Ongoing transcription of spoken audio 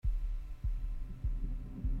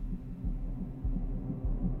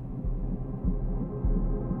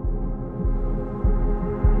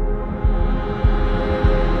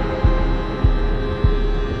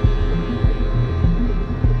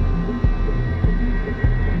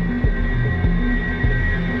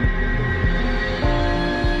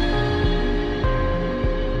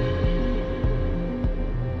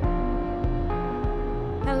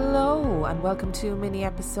welcome to mini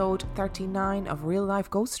episode 39 of Real Life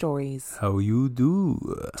Ghost Stories. How you do?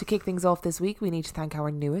 To kick things off this week, we need to thank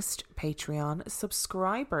our newest Patreon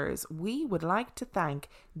subscribers. We would like to thank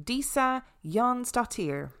Disa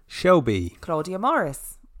Jonsdottir, Shelby, Claudia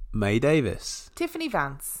Morris, May Davis, Tiffany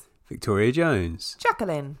Vance, Victoria Jones,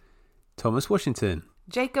 Jacqueline, Thomas Washington,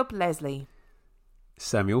 Jacob Leslie,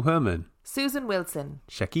 Samuel Herman, Susan Wilson,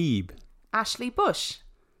 Shakib, Ashley Bush,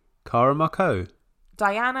 Cara Marco,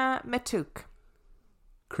 Diana Matuk,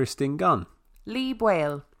 Kristen Gunn, Lee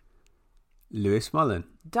Boyle, Lewis Mullen,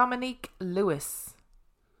 Dominique Lewis,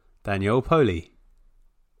 Danielle Poley,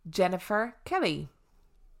 Jennifer Kelly,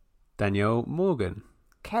 Danielle Morgan,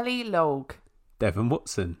 Kelly Logue, Devon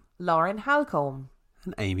Watson, Lauren Halcombe.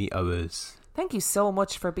 and Amy Owers. Thank you so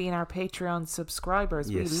much for being our Patreon subscribers.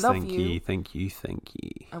 Yes, we love thank you, thank you, thank you.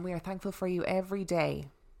 And we are thankful for you every day.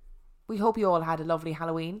 We hope you all had a lovely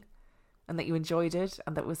Halloween and that you enjoyed it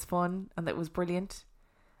and that it was fun and that it was brilliant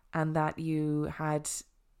and that you had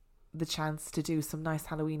the chance to do some nice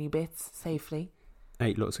Halloweeny bits safely.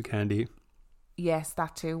 Ate lots of candy. Yes,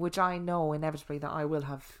 that too, which I know inevitably that I will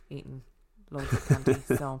have eaten loads of candy.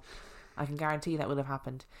 So I can guarantee that will have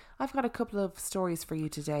happened. I've got a couple of stories for you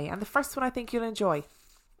today, and the first one I think you'll enjoy.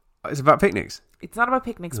 It's about picnics. It's not about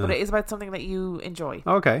picnics, No. but it is about something that you enjoy.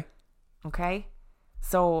 Okay. Okay?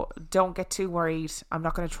 So don't get too worried. I'm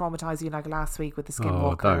not going to traumatize you like last week with the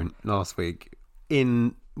skinwalker. Oh, don't. Last week.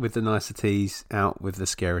 In with the niceties, out with the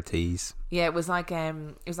scarities. Yeah, it was like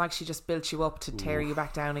she just built you up to tear you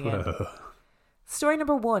back down again. Story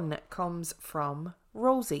number 1 comes from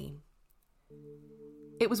Rosie.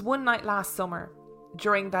 It was one night last summer,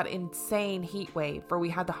 during that insane heat wave where we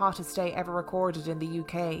had the hottest day ever recorded in the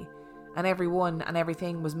UK, and everyone and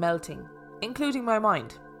everything was melting, including my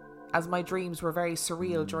mind, as my dreams were very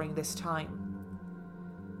surreal during this time.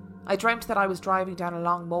 I dreamt that I was driving down a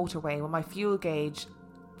long motorway when my fuel gauge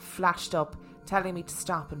flashed up, telling me to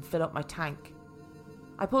stop and fill up my tank.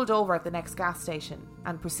 I pulled over at the next gas station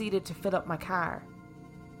and proceeded to fill up my car.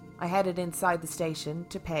 I headed inside the station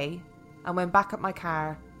to pay, and when back at my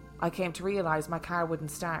car, I came to realise my car wouldn't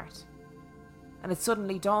start. And it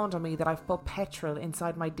suddenly dawned on me that I've put petrol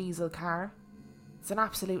inside my diesel car. It's an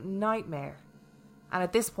absolute nightmare. And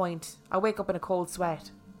at this point, I wake up in a cold sweat.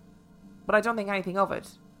 But I don't think anything of it.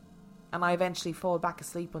 And I eventually fall back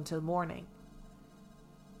asleep until morning.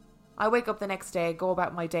 I wake up the next day, go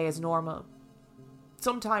about my day as normal.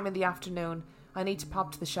 Sometime in the afternoon, I need to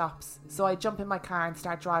pop to the shops, so I jump in my car and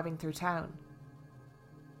start driving through town.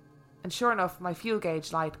 And sure enough, my fuel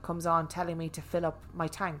gauge light comes on telling me to fill up my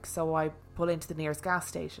tank, so I pull into the nearest gas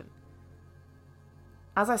station.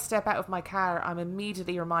 As I step out of my car, I'm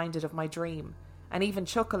immediately reminded of my dream, and even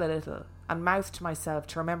chuckle a little, and mouth to myself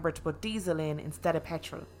to remember to put diesel in instead of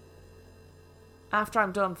petrol. After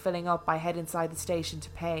I'm done filling up, I head inside the station to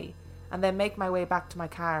pay, and then make my way back to my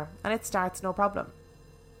car, and it starts no problem.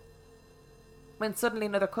 When suddenly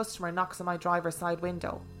another customer knocks on my driver's side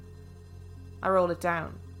window. I roll it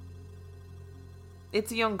down.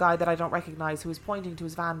 It's a young guy that I don't recognise who is pointing to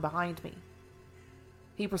his van behind me.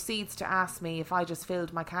 He proceeds to ask me if I just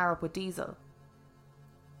filled my car up with diesel.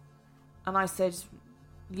 And I said,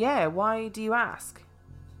 yeah, why do you ask?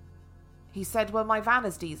 He said, well, my van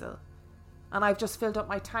is diesel, and I've just filled up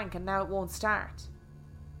my tank and now it won't start.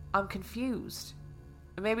 I'm confused.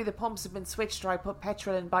 Maybe the pumps have been switched or I put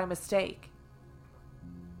petrol in by mistake.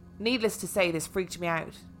 Needless to say, this freaked me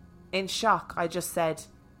out. In shock, I just said,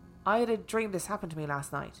 I had a dream this happened to me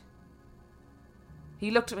last night.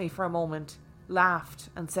 He looked at me for a moment, laughed,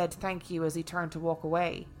 and said thank you as he turned to walk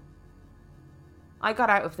away. I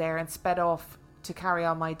got out of there and sped off to carry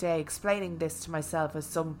on my day, explaining this to myself as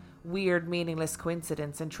some weird, meaningless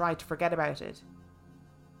coincidence and tried to forget about it.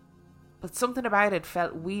 But something about it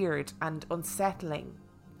felt weird and unsettling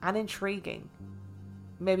and intriguing.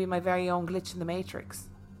 Maybe my very own glitch in the Matrix.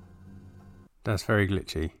 That's very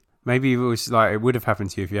glitchy. Maybe it was like it would have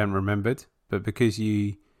happened to you if you hadn't remembered, but because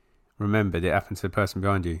you remembered, it happened to the person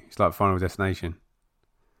behind you. It's like Final Destination.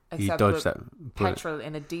 Except you dodged with that petrol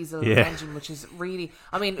in a diesel Yeah. engine, which is really...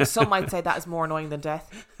 I mean, some might say that is more annoying than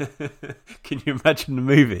death. Can you imagine the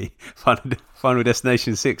movie Final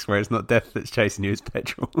Destination 6 where it's not death that's chasing you, it's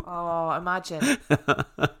petrol? Oh, imagine.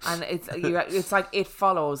 And it's like It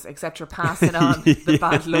Follows, except you're passing on the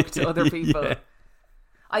bad luck to other people. Yeah.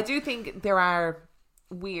 I do think there are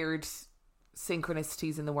weird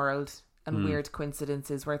synchronicities in the world and weird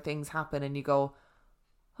coincidences where things happen and you go,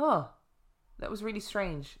 huh, that was really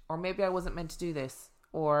strange. Or maybe I wasn't meant to do this.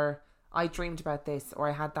 Or I dreamed about this. Or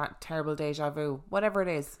I had that terrible deja vu. Whatever it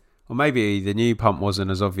is. Or maybe the new pump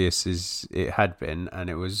wasn't as obvious as it had been, and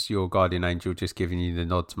it was your guardian angel just giving you the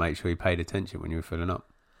nod to make sure you paid attention when you were filling up.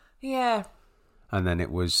 Yeah. And then it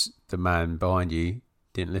was the man behind you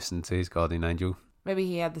didn't listen to his guardian angel. Maybe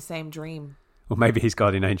he had the same dream. Or maybe his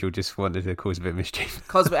guardian angel just wanted to cause a bit of mischief.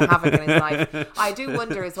 Cause a bit of havoc in his life. I do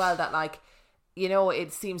wonder as well that, like, you know,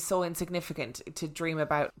 it seems so insignificant to dream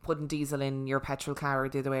about putting diesel in your petrol car or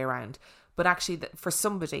the other way around. But actually, for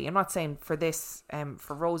somebody, I'm not saying for this,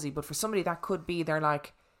 for Rosie, but for somebody that could be their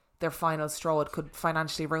final straw. It could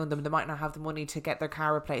financially ruin them. They might not have the money to get their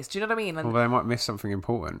car replaced. Do you know what I mean? And well, they might miss something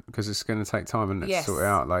important because it's going to take time and to sort it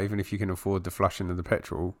out. Like, even if you can afford the flushing of the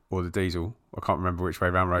petrol or the diesel, I can't remember which way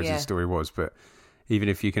around Rosie's story was, but even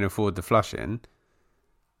if you can afford the flushing,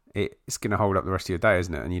 it's going to hold up the rest of your day,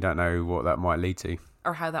 isn't it? And you don't know what that might lead to.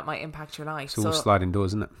 Or how that might impact your life. It's all sliding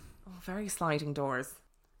doors, isn't it? Oh, very sliding doors.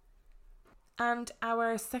 And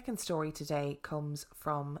our second story today comes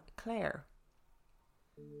from Claire.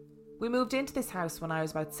 We moved into this house when I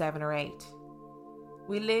was about 7 or 8.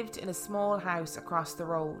 We lived in a small house across the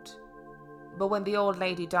road. But when the old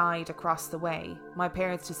lady died across the way, my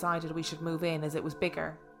parents decided we should move in as it was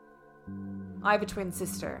bigger. I have a twin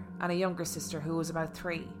sister and a younger sister who was about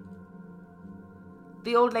 3.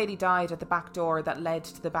 The old lady died at the back door that led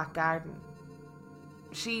to the back garden.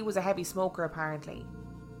 She was a heavy smoker apparently,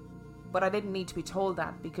 but I didn't need to be told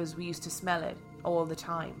that because we used to smell it all the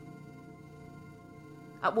time.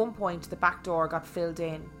 At one point the back door got filled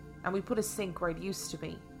in and we put a sink where it used to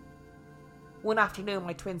be. One afternoon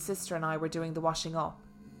my twin sister and I were doing the washing up,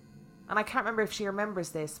 and I can't remember if she remembers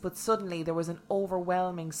this, but suddenly there was an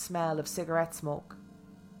overwhelming smell of cigarette smoke.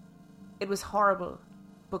 It was horrible,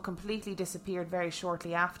 but completely disappeared very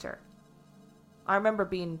shortly after. I remember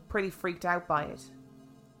being pretty freaked out by it.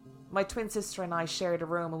 My twin sister and I shared a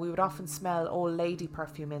room and we would often smell old lady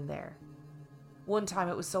perfume in there. One time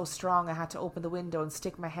it was so strong I had to open the window and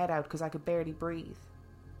stick my head out because I could barely breathe.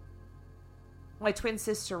 My twin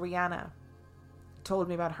sister Rihanna told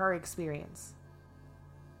me about her experience.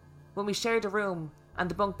 When we shared a room and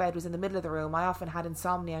the bunk bed was in the middle of the room, I often had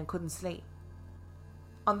insomnia and couldn't sleep.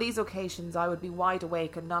 On these occasions I would be wide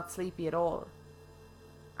awake and not sleepy at all.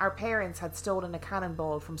 Our parents had stolen a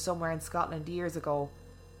cannonball from somewhere in Scotland years ago.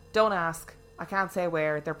 Don't ask, I can't say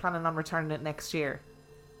where, they're planning on returning it next year.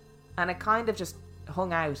 And it kind of just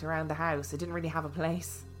hung out around the house, it didn't really have a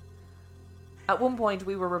place. At one point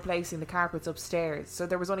we were replacing the carpets upstairs, so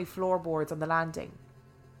there was only floorboards on the landing.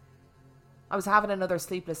 I was having another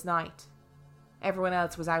sleepless night. Everyone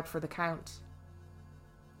else was out for the count.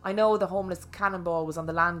 I know the homeless cannonball was on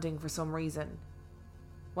the landing for some reason.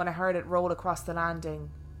 When I heard it roll across the landing,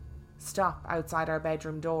 stop outside our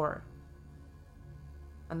bedroom door,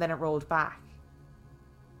 and then it rolled back.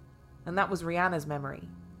 And that was Rihanna's memory.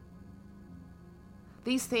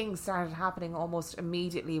 These things started happening almost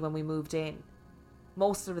immediately when we moved in.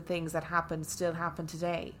 Most of the things that happened still happen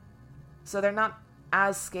today, so they're not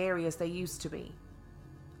as scary as they used to be.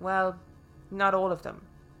 Well, not all of them.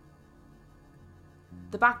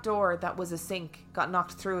 The back door that was a sink got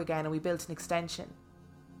knocked through again and we built an extension.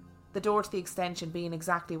 The door to the extension being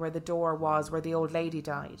exactly where the door was where the old lady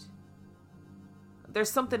died. There's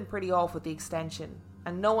something pretty off with the extension,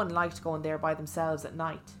 and no one liked going there by themselves at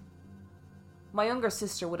night. My younger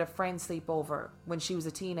sister would have friends sleep over when she was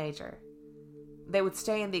a teenager. They would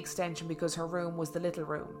stay in the extension because her room was the little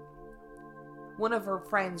room. One of her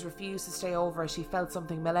friends refused to stay over as she felt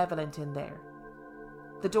something malevolent in there.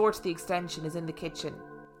 The door to the extension is in the kitchen,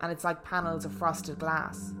 and it's like panels of frosted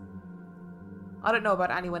glass. I don't know about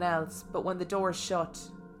anyone else, but when the door is shut,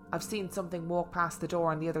 I've seen something walk past the door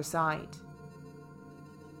on the other side.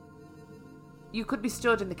 You could be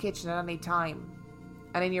stood in the kitchen at any time,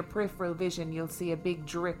 and in your peripheral vision you'll see a big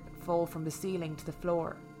drip fall from the ceiling to the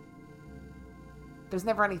floor. There's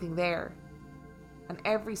never anything there, and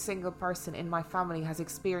every single person in my family has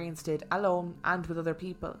experienced it alone and with other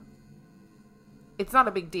people. It's not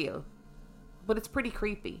a big deal, but it's pretty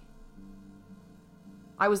creepy.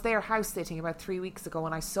 I was there house sitting about 3 weeks ago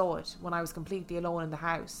and I saw it when I was completely alone in the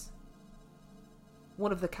house.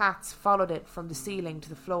 One of the cats followed it from the ceiling to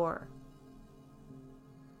the floor.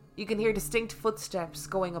 You can hear distinct footsteps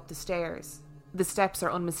going up the stairs. The steps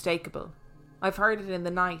are unmistakable. I've heard it in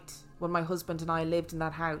the night when my husband and I lived in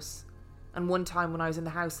that house, and one time when I was in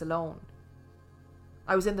the house alone.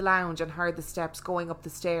 I was in the lounge and heard the steps going up the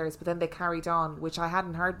stairs, but then they carried on, which I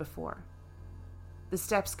hadn't heard before. The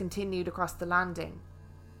steps continued across the landing,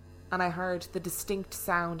 and I heard the distinct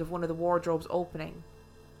sound of one of the wardrobes opening.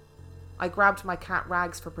 I grabbed my cat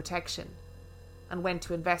Rags for protection and went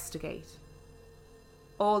to investigate.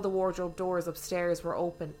 All the wardrobe doors upstairs were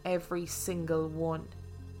open, every single one.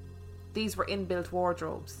 These were inbuilt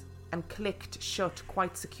wardrobes and clicked shut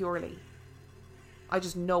quite securely. I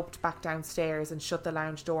just noped back downstairs and shut the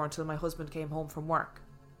lounge door until my husband came home from work.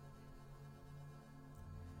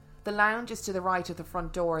 The lounge is to the right of the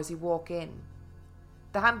front door as you walk in.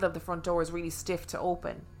 The handle of the front door is really stiff to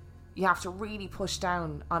open. You have to really push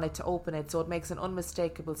down on it to open it, so it makes an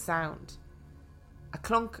unmistakable sound. A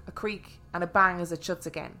clunk, a creak, and a bang as it shuts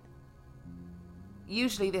again.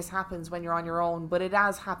 Usually this happens when you're on your own, but it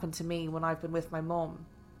has happened to me when I've been with my mum.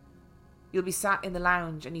 You'll be sat in the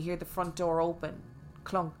lounge and you hear the front door open.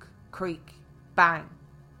 Clunk, creak, bang.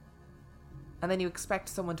 And then you expect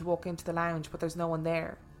someone to walk into the lounge, but there's no one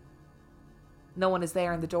there. No one is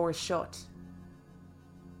there and the door is shut.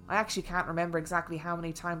 I actually can't remember exactly how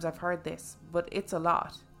many times I've heard this, but it's a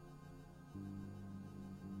lot.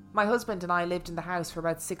 My husband and I lived in the house for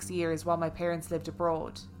about 6 years while my parents lived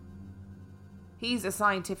abroad. He's a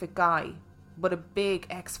scientific guy, but a big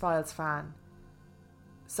X-Files fan,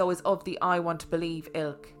 so is of the I want to believe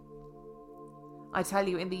ilk. I tell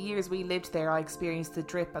you, in the years we lived there, I experienced the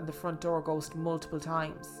drip and the front door ghost multiple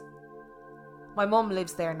times. My mum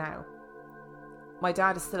lives there now. My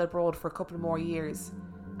dad is still abroad for a couple more years,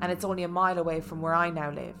 and it's only a mile away from where I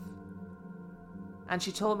now live. And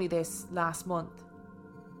she told me this last month.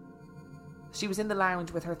 She was in the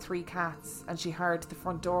lounge with her 3 cats and she heard the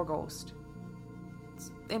front door ghost.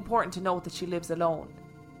 It's important to note that she lives alone.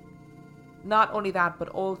 Not only that, but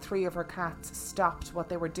all 3 of her cats stopped what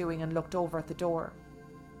they were doing and looked over at the door.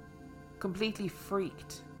 Completely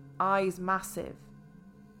freaked, eyes massive,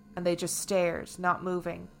 and they just stared, not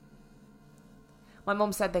moving. My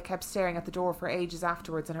mum said they kept staring at the door for ages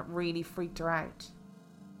afterwards and it really freaked her out.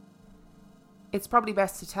 It's probably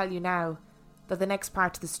best to tell you now that the next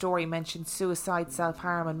part of the story mentions suicide,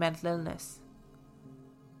 self-harm and mental illness.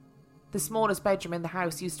 The smallest bedroom in the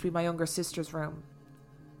house used to be my younger sister's room.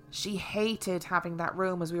 She hated having that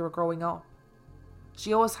room as we were growing up.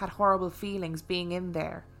 She always had horrible feelings being in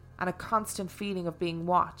there and a constant feeling of being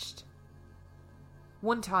watched.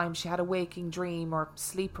 One time she had a waking dream or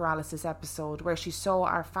sleep paralysis episode where she saw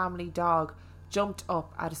our family dog jumped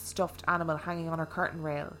up at a stuffed animal hanging on her curtain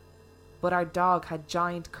rail, but our dog had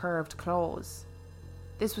giant curved claws.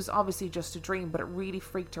 This was obviously just a dream, but it really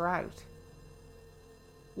freaked her out.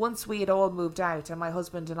 Once we had all moved out and my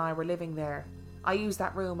husband and I were living there, I used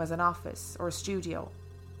that room as an office or a studio.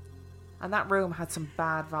 And that room had some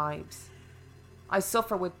bad vibes. I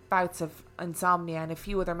suffer with bouts of insomnia and a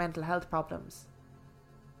few other mental health problems.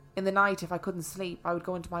 In the night, if I couldn't sleep, I would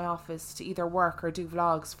go into my office to either work or do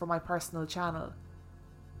vlogs for my personal channel.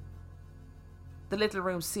 The little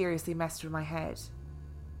room seriously messed with my head.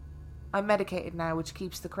 I'm medicated now, which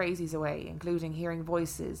keeps the crazies away, including hearing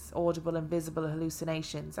voices, audible and visible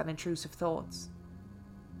hallucinations, and intrusive thoughts.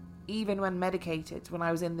 Even when medicated, when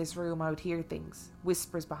I was in this room, I would hear things,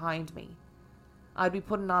 whispers behind me. I'd be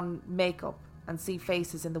putting on makeup and see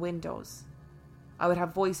faces in the windows. I would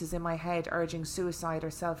have voices in my head urging suicide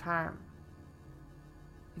or self-harm.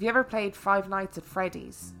 Have you ever played Five Nights at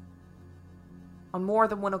Freddy's? On more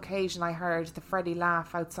than one occasion I heard the Freddy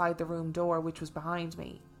laugh outside the room door, which was behind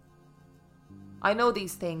me. I know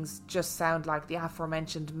these things just sound like the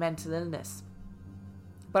aforementioned mental illness,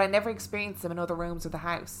 but I never experienced them in other rooms of the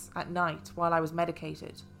house, at night, while I was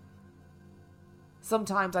medicated.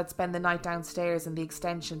 Sometimes I'd spend the night downstairs in the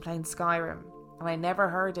extension playing Skyrim, and I never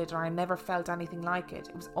heard it or I never felt anything like it.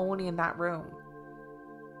 It was only in that room.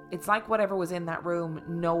 It's like whatever was in that room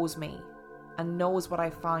knows me, and knows what I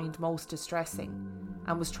find most distressing,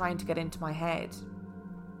 and was trying to get into my head.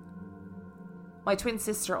 My twin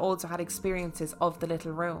sister also had experiences of the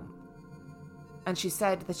little room, and she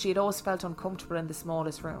said that she had always felt uncomfortable in the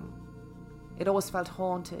smallest room. It always felt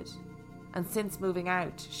haunted, and since moving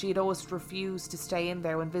out, she had always refused to stay in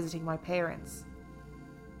there when visiting my parents.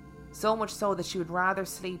 So much so that she would rather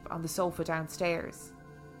sleep on the sofa downstairs.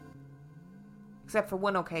 Except for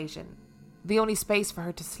one occasion, the only space for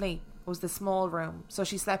her to sleep was the small room, so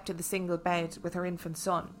she slept in the single bed with her infant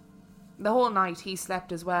son. The whole night he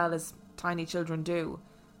slept as well as tiny children do,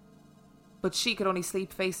 but she could only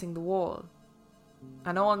sleep facing the wall,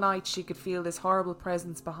 and all night she could feel this horrible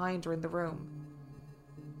presence behind her in the room.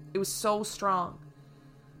 It was so strong,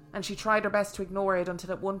 and she tried her best to ignore it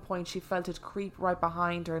until at one point she felt it creep right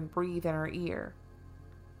behind her and breathe in her ear.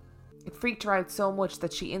 It freaked her out so much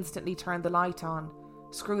that she instantly turned the light on,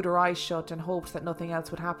 screwed her eyes shut and hoped that nothing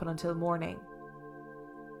else would happen until morning.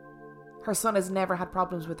 Her son has never had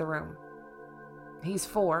problems with the room. He's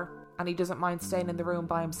 4, and he doesn't mind staying in the room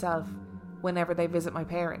by himself whenever they visit my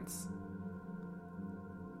parents.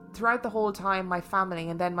 Throughout the whole time my family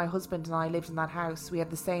and then my husband and I lived in that house, we had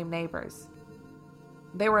the same neighbours.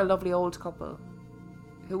 They were a lovely old couple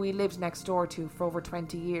who we lived next door to for over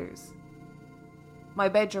 20 years. My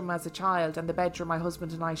bedroom as a child and the bedroom my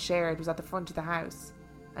husband and I shared was at the front of the house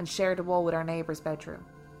and shared a wall with our neighbour's bedroom.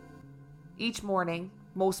 Each morning,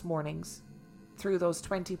 most mornings, through those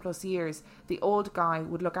 20 plus years, the old guy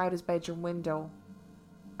would look out his bedroom window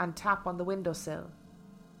and tap on the windowsill.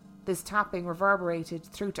 This tapping reverberated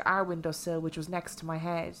through to our windowsill, which was next to my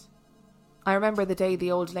head. I remember the day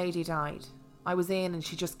the old lady died. I was in and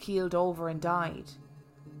she just keeled over and died.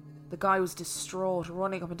 The guy was distraught,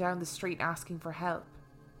 running up and down the street asking for help.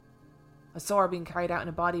 I saw her being carried out in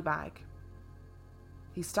a body bag.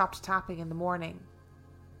 He stopped tapping in the morning.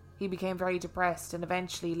 He became very depressed and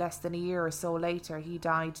eventually, less than a year or so later, he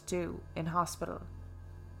died too, in hospital.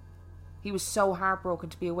 He was so heartbroken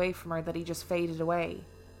to be away from her that he just faded away.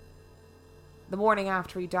 The morning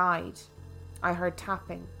after he died, I heard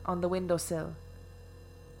tapping on the windowsill.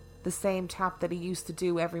 The same tap that he used to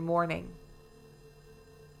do every morning.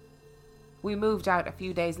 We moved out a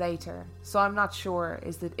few days later, so I'm not sure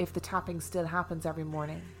if the tapping still happens every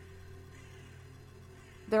morning.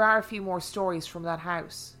 There are a few more stories from that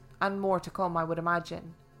house, and more to come, I would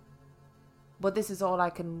imagine. But this is all I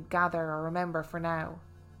can gather or remember for now.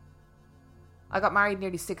 I got married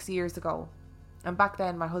nearly 6 years ago, and back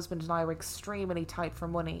then my husband and I were extremely tight for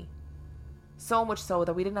money. So much so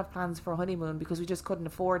that we didn't have plans for a honeymoon because we just couldn't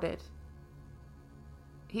afford it.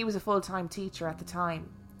 He was a full-time teacher at the time,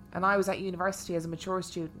 and I was at university as a mature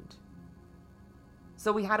student.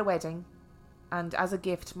 So we had a wedding, and as a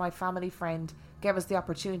gift, my family friend gave us the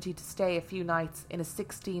opportunity to stay a few nights in a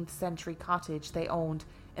 16th century cottage they owned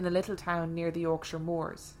in a little town near the Yorkshire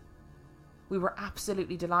Moors. We were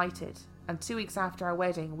absolutely delighted, and 2 weeks after our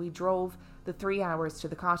wedding, we drove the 3 hours to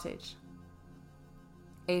the cottage.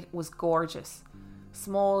 It was gorgeous,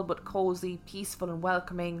 small but cosy, peaceful and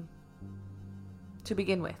welcoming to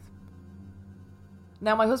begin with.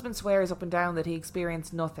 Now, my husband swears up and down that he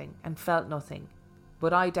experienced nothing and felt nothing,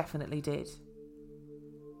 but I definitely did.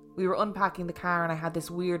 We were unpacking the car and I had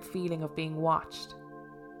this weird feeling of being watched.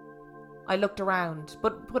 I looked around,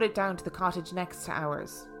 but put it down to the cottage next to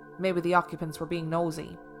ours. Maybe the occupants were being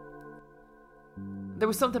nosy. There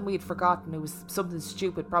was something we had forgotten. It was something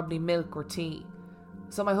stupid, probably milk or tea.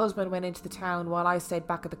 So my husband went into the town while I stayed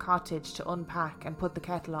back at the cottage to unpack and put the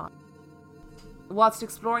kettle on. Whilst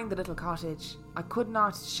exploring the little cottage, I could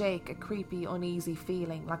not shake a creepy, uneasy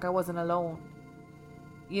feeling like I wasn't alone.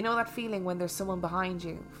 You know that feeling when there's someone behind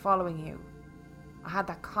you, following you? I had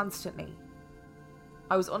that constantly.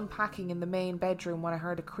 I was unpacking in the main bedroom when I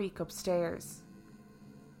heard a creak upstairs,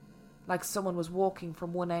 like someone was walking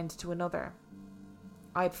from one end to another.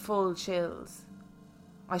 I had full chills.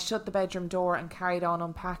 I shut the bedroom door and carried on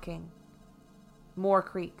unpacking. More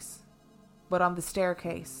creaks, but on the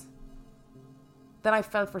staircase. Then I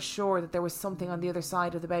felt for sure that there was something on the other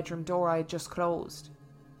side of the bedroom door I had just closed.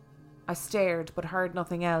 I stared but heard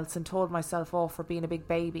nothing else and told myself off for being a big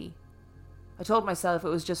baby. I told myself it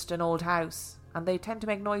was just an old house and they tend to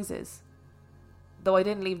make noises. Though I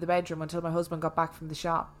didn't leave the bedroom until my husband got back from the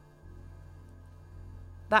shop.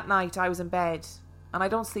 That night I was in bed, and I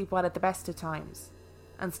don't sleep well at the best of times,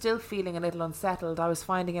 and still feeling a little unsettled, I was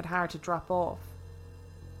finding it hard to drop off.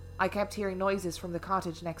 I kept hearing noises from the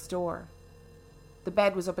cottage next door. The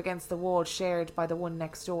bed was up against the wall shared by the one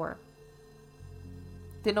next door.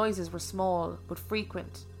 The noises were small, but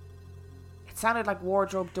frequent. It sounded like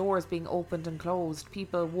wardrobe doors being opened and closed,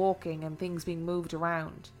 people walking and things being moved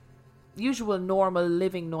around. Usual normal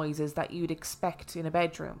living noises that you'd expect in a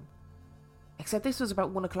bedroom. Except this was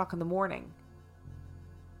about 1 o'clock in the morning.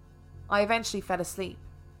 I eventually fell asleep,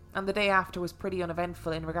 and the day after was pretty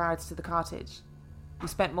uneventful in regards to the cottage. We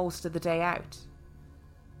spent most of the day out.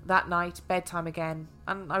 That night, bedtime again,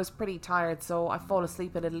 and I was pretty tired, so I fall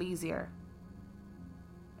asleep a little easier.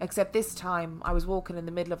 Except this time, I was woken in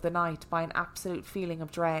the middle of the night by an absolute feeling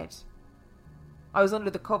of dread. I was under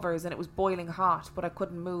the covers and it was boiling hot, but I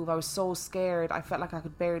couldn't move. I was so scared I felt like I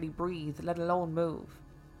could barely breathe, let alone move.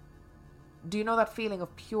 Do you know that feeling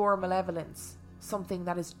of pure malevolence? Something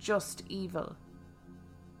that is just evil.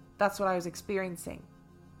 That's what I was experiencing.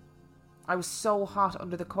 I was so hot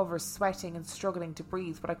under the covers, sweating and struggling to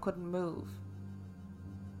breathe, but I couldn't move.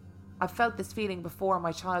 I felt this feeling before in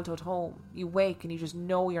my childhood home. You wake and you just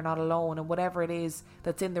know you're not alone, and whatever it is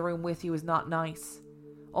that's in the room with you is not nice.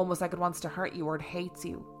 Almost like it wants to hurt you or it hates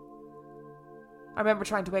you. I remember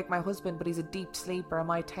trying to wake my husband, but he's a deep sleeper and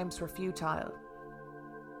my attempts were futile.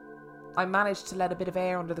 I managed to let a bit of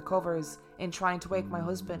air under the covers in trying to wake my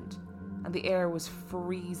husband, and the air was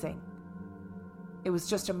freezing. It was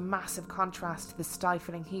just a massive contrast to the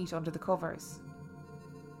stifling heat under the covers.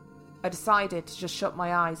 I decided to just shut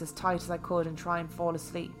my eyes as tight as I could and try and fall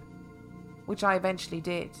asleep, which I eventually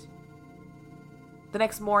did. The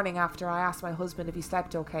next morning after, I asked my husband if he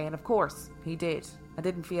slept okay, and of course, he did. I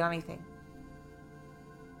didn't feel anything.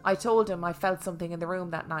 I told him I felt something in the room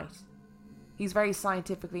that night. He's very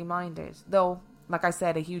scientifically minded, though, like I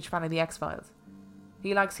said, a huge fan of the X-Files.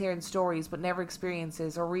 He likes hearing stories but never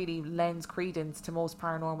experiences or really lends credence to most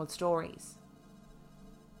paranormal stories.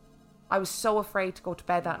 I was so afraid to go to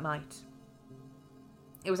bed that night.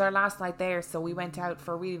 It was our last night there, so we went out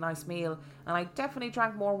for a really nice meal, and I definitely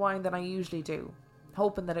drank more wine than I usually do,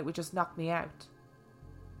 hoping that it would just knock me out.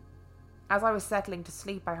 As I was settling to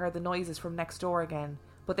sleep, I heard the noises from next door again,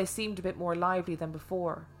 but they seemed a bit more lively than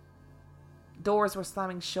before. Doors were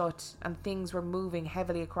slamming shut, and things were moving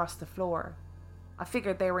heavily across the floor. I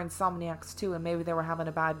figured they were insomniacs too, and maybe they were having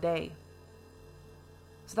a bad day.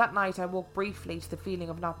 So that night I woke briefly to the feeling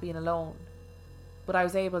of not being alone, but I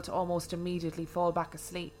was able to almost immediately fall back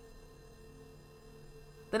asleep.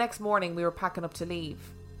 The next morning we were packing up to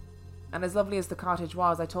leave, and as lovely as the cottage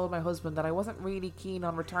was, I told my husband that I wasn't really keen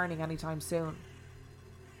on returning anytime soon.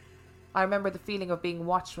 I remember the feeling of being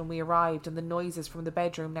watched when we arrived and the noises from the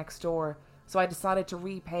bedroom next door, so I decided to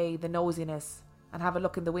repay the nosiness and have a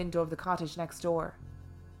look in the window of the cottage next door.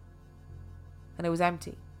 And it was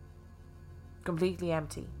empty. Completely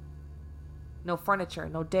empty. No furniture,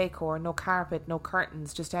 no decor, no carpet, no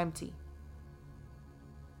curtains, just empty.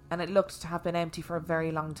 And it looked to have been empty for a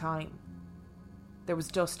very long time. There was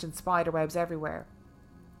dust and spiderwebs everywhere.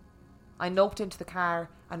 I noped into the car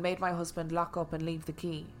and made my husband lock up and leave the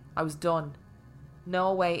key. I was done.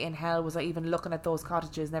 No way in hell was I even looking at those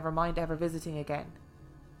cottages, never mind ever visiting again.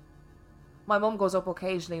 My mum goes up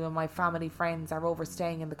occasionally when my family friends are over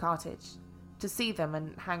staying in the cottage, to see them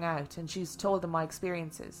and hang out, and she's told them my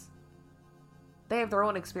experiences. They have their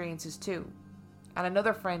own experiences too, and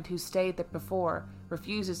another friend who stayed there before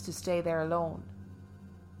refuses to stay there alone,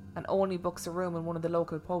 and only books a room in one of the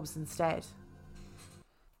local pubs instead.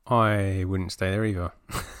 I wouldn't stay there either.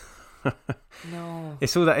 No.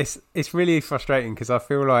 It's all that. It's really frustrating because I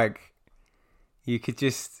feel like you could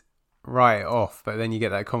just write it off, but then you get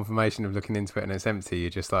that confirmation of looking into it and it's empty. You're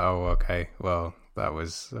just like, oh, okay, well, that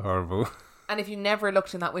was horrible. And if you never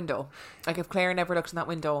looked in that window, like if Claire never looked in that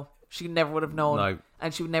window, she never would have known. No.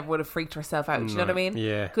 And she never would have freaked herself out. Do you know what I mean?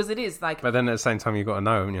 Yeah. Because it is like... But then at the same time, you've got to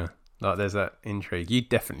know, haven't you? Like, there's that intrigue. You'd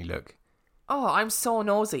definitely look. Oh, I'm so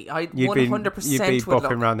nosy. I 100% you'd be would bopping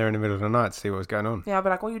look around there in the middle of the night to see what was going on. Yeah, I'd be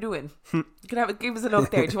like, what are you doing? You can give us a look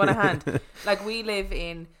there. Do you want a hand? Like, we live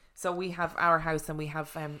in... So we have our house and we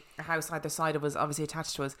have a house either side of us, obviously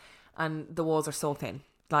attached to us, and the walls are so thin.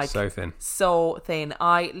 Like, so thin. So thin.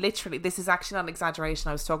 I literally... This is actually not an exaggeration.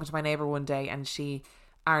 I was talking to my neighbour one day and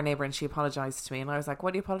our neighbour, and she apologised to me. And I was like,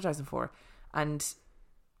 what are you apologising for? And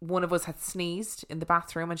one of us had sneezed in the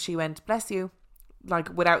bathroom and she went, bless you.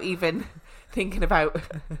 Like, without even thinking about...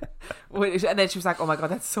 And then she was like, oh my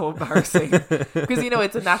God, that's so embarrassing. Because, you know,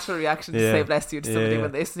 it's a natural reaction to say bless you to somebody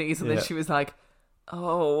when they sneeze. And then she was like,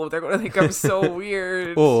 oh, they're going to think I'm so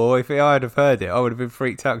weird. Or if I had have heard it, I would have been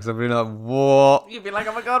freaked out because I'd been like, what? You'd be like,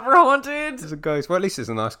 oh my God, we're haunted. It's a ghost. Well, at least it's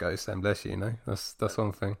a nice ghost then, bless you, you know. That's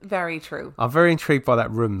one thing. Very true. I'm very intrigued by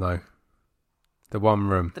that room, though. The one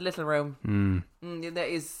room. The little room. That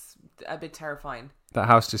is a bit terrifying. That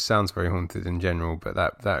house just sounds very haunted in general, but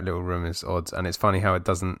that little room is odd. And it's funny how it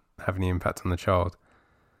doesn't have any impact on the child.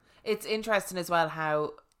 It's interesting as well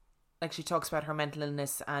how, like, she talks about her mental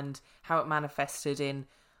illness and how it manifested in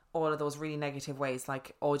all of those really negative ways,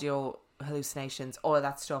 like audio hallucinations, all of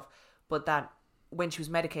that stuff. But that when she was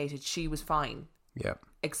medicated, she was fine. Yeah.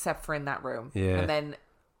 Except for in that room. Yeah. And then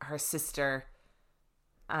her sister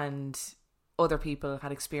and other people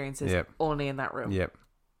had experiences only in that room. Yep.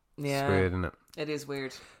 Yeah. It's weird, isn't it? It is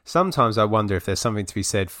weird. Sometimes I wonder if there's something to be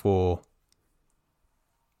said for,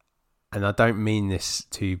 and I don't mean this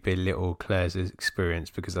to belittle Claire's experience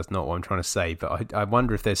because that's not what I'm trying to say, but I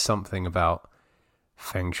wonder if there's something about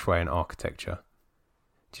feng shui and architecture.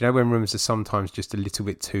 Do you know when rooms are sometimes just a little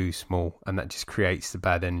bit too small and that just creates the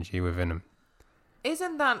bad energy within them?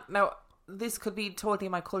 Isn't that... Now, this could be totally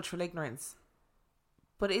my cultural ignorance,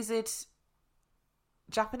 but is it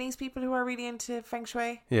Japanese people who are really into feng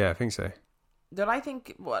shui? Yeah, I think so. That I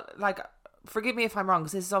think, well, like, forgive me if I'm wrong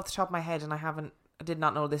because this is off the top of my head and I did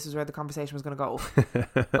not know this was where the conversation was going to go.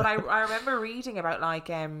 But I remember reading about like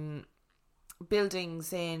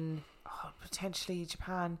buildings in potentially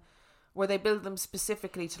Japan where they build them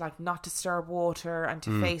specifically to like not disturb water and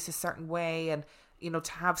to face a certain way and, you know,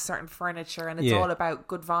 to have certain furniture, and it's all about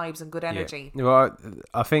good vibes and good energy. Well,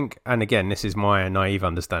 I think, and again, this is my naive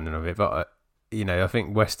understanding of it, but you know, I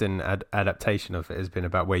think Western adaptation of it has been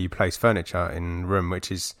about where you place furniture in a room,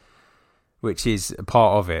 which is a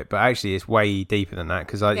part of it, but actually it's way deeper than that,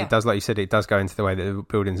 because it does, like you said, it does go into the way that the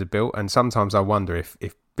buildings are built. And sometimes I wonder if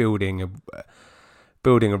building a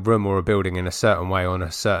room or a building in a certain way on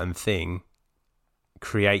a certain thing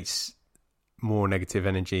creates more negative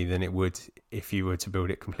energy than it would if you were to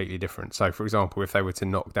build it completely different. So, for example, if they were to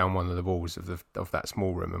knock down one of the walls of that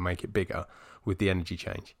small room and make it bigger, with the energy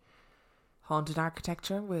change. Haunted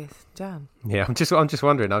architecture with Dan. Yeah, I'm just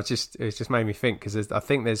wondering. It's just made me think, because I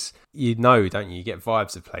think there's, you know, don't you? You get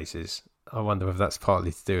vibes of places. I wonder if that's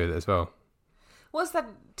partly to do with it as well. What's that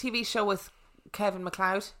TV show with Kevin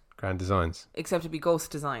MacLeod? Grand Designs. Except it'd be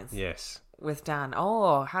Ghost Designs. Yes. With Dan.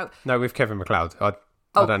 Oh, how? No, with Kevin MacLeod. I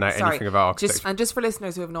don't know anything about architecture. Just for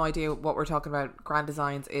listeners who have no idea what we're talking about, Grand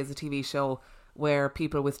Designs is a TV show where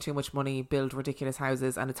people with too much money build ridiculous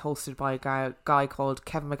houses, and it's hosted by a guy called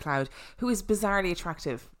Kevin MacLeod, who is bizarrely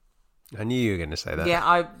attractive. I knew you were going to say that. Yeah,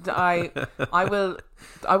 I will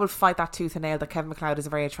fight that tooth and nail that Kevin MacLeod is a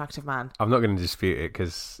very attractive man. I'm not going to dispute it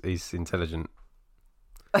because he's intelligent.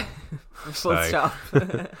 Full stop.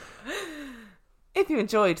 If you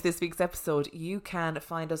enjoyed this week's episode, you can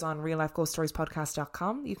find us on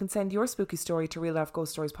reallifeghoststoriespodcast.com. You can send your spooky story to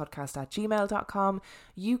reallifeghoststoriespodcast@gmail.com.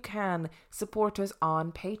 You can support us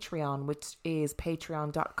on Patreon, which is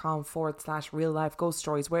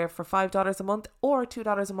patreon.com/reallifeghoststories, where for $5 a month or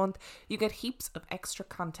 $2 a month, you get heaps of extra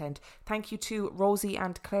content. Thank you to Rosie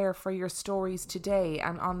and Claire for your stories today.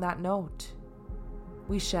 And on that note,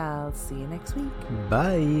 we shall see you next week.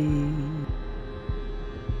 Bye.